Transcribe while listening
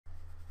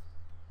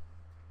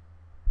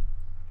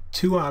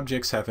Two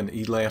objects have an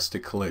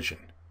elastic collision.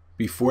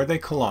 Before they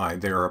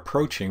collide, they are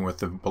approaching with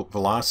the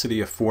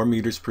velocity of 4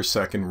 meters per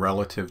second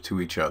relative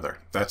to each other.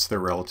 That's their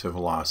relative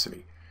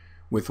velocity.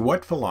 With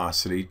what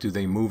velocity do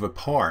they move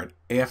apart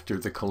after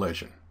the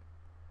collision?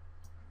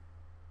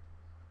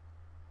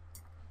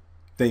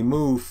 They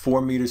move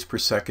 4 meters per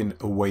second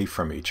away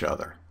from each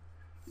other.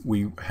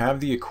 We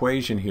have the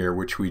equation here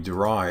which we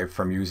derive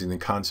from using the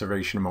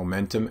conservation of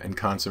momentum and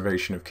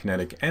conservation of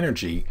kinetic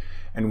energy,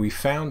 and we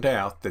found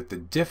out that the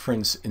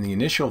difference in the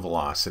initial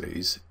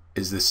velocities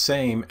is the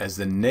same as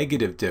the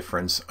negative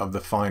difference of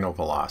the final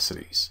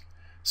velocities.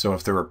 So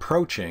if they're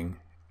approaching,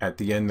 at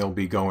the end they'll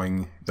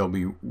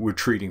be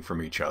retreating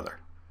from each other.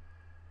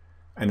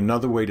 And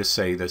another way to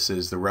say this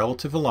is the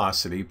relative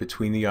velocity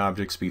between the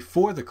objects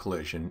before the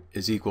collision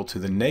is equal to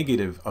the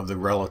negative of the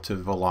relative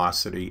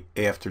velocity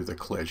after the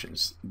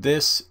collisions.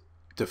 This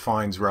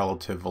defines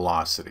relative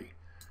velocity.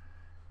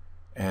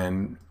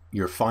 And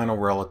your final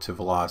relative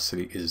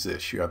velocity is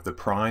this. You have the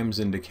primes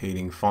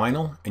indicating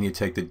final, and you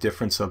take the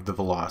difference of the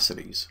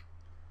velocities.